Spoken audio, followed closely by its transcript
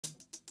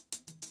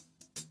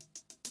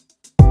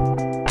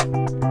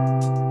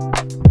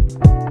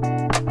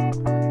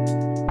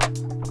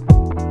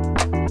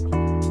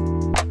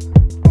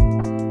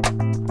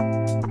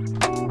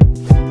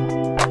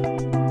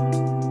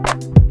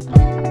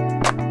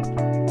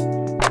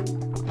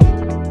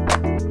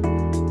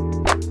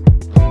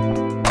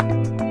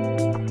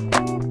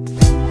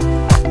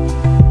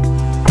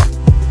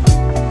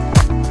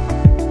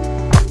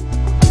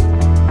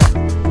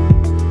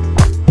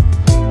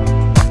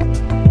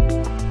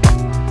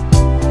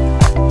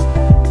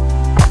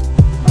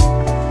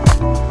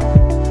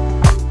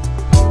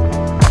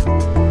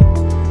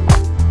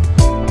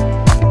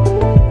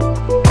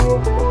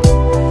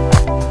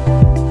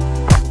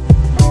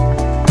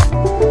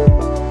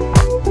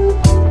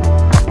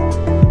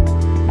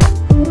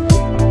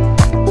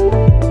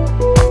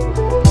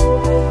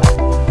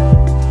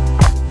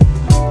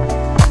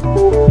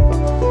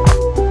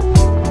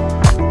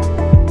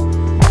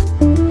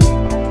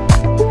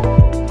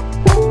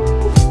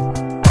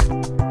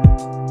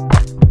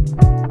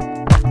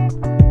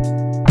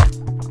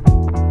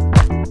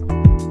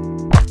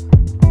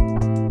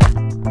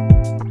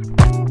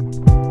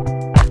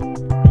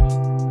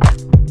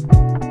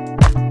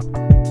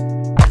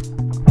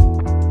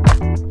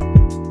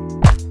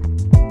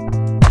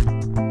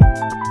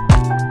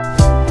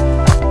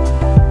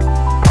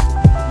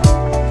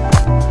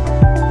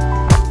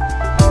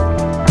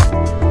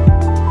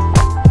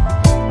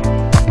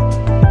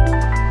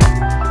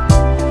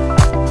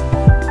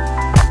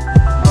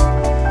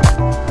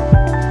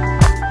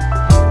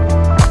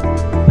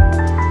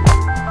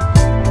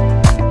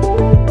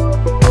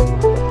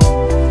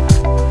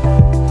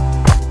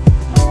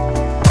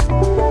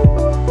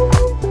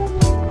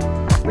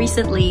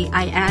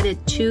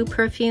added 2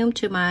 perfume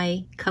to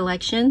my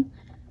collection.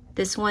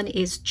 This one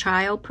is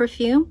Child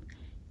Perfume.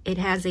 It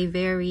has a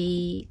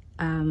very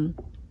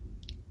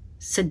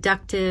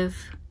seductive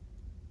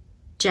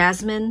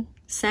jasmine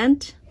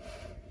scent.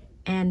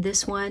 And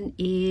this one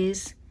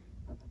is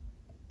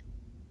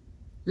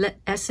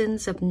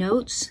Essence of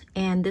Notes.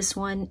 And this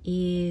one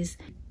is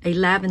a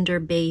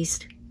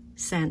lavender-based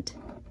scent.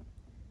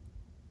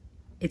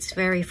 It's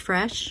very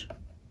fresh.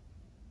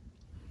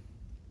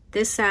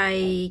 This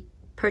I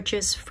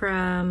purchased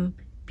from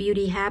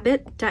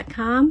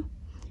beautyhabit.com,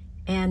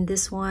 and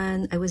this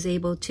one I was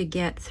able to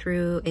get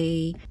through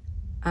a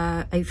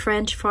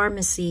French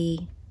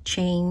pharmacy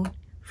chain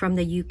from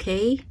the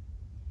UK,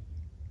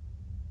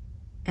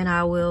 and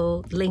I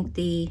will link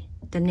the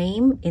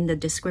name in the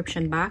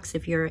description box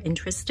if you're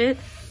interested.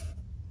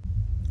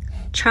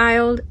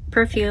 Child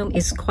Perfume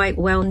is quite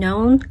well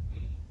known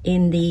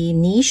in the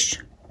niche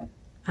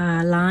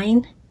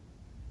line.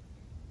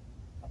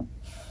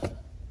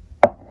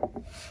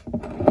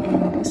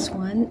 And this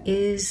one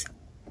is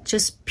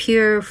just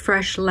pure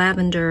fresh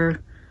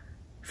lavender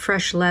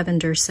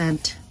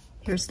scent.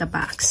 Here's the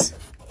box.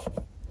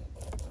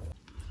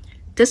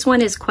 This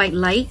one is quite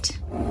light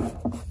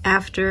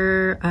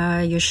after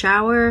your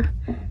shower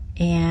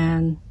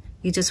and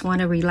you just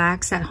want to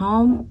relax at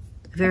home.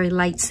 Very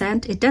light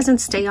scent. It doesn't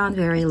stay on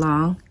very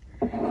long.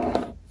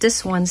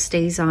 This one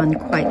stays on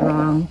quite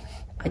long.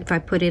 If I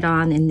put it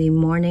on in the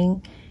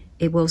morning,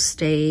 it will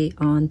stay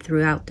on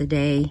throughout the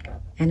day.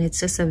 And it's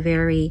just a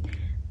very,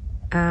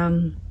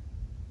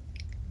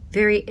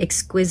 very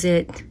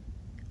exquisite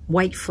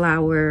white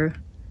flower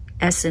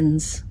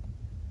essence.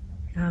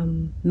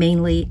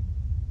 Mainly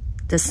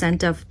the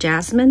scent of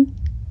jasmine.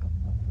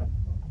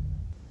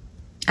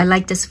 I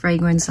like this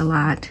fragrance a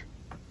lot.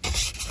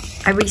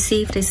 I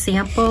received a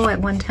sample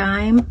at one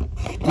time,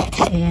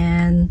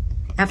 and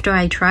after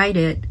I tried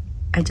it,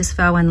 I just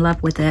fell in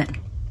love with it.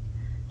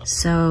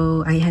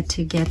 So I had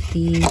to get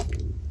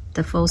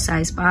the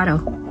full-size bottle.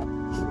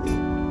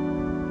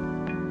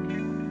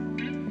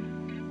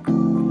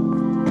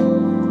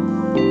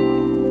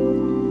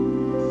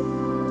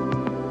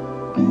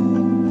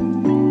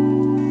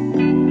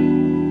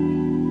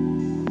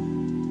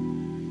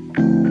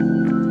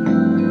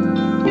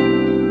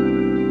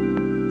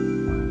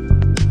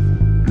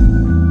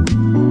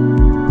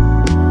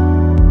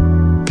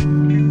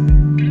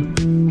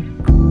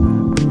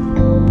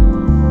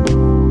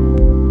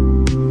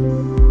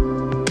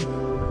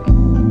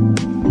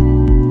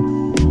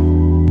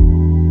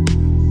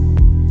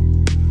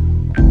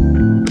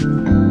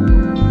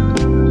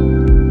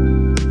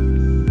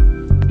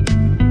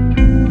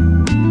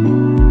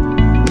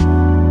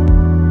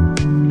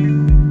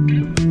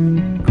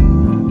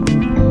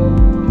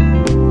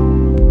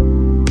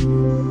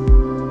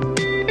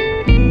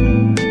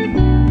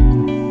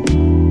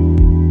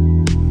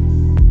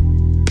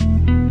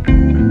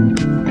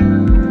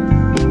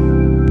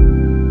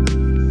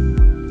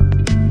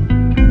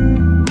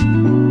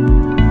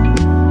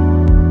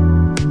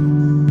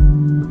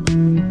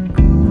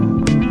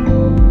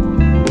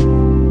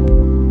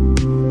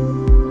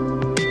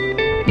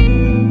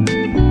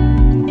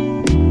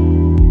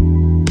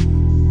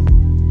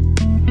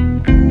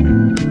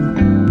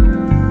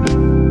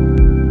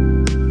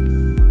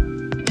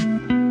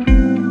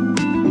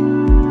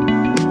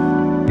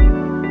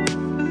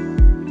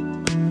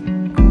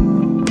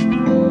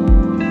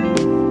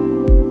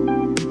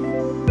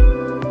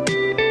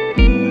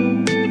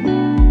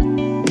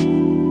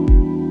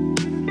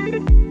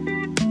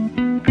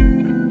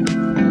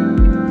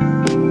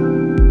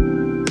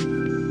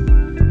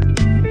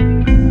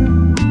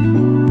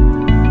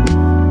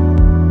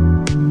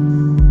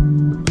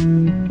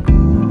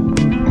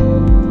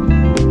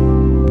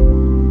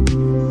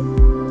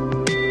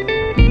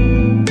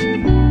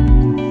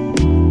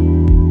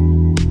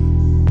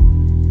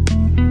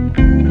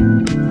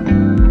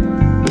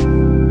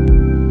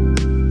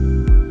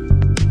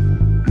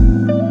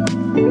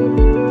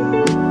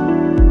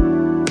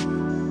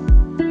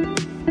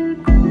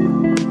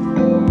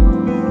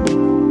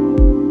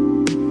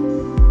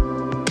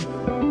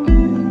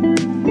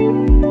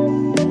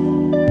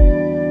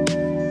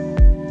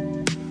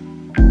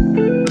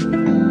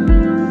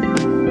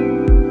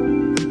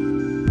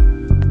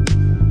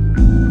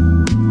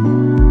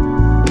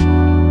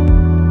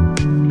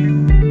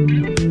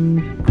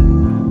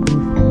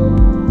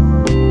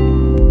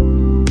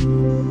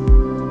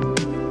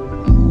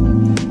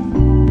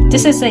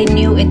 This is a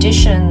new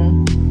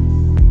addition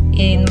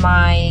in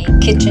my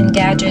kitchen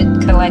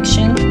gadget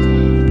collection.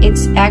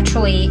 It's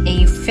actually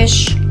a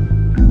fish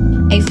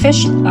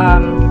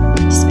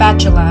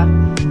spatula.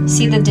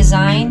 See the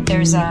design?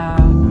 There's a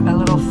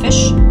little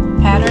fish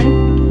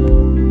pattern.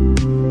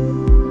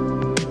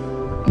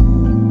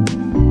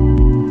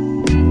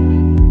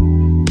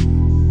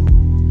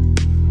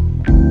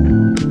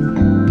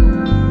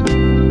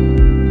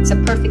 It's a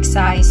perfect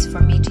size for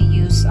me to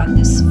use on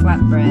this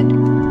flatbread.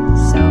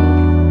 So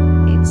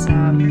it's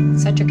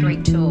such a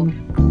great tool.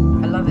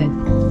 I love it.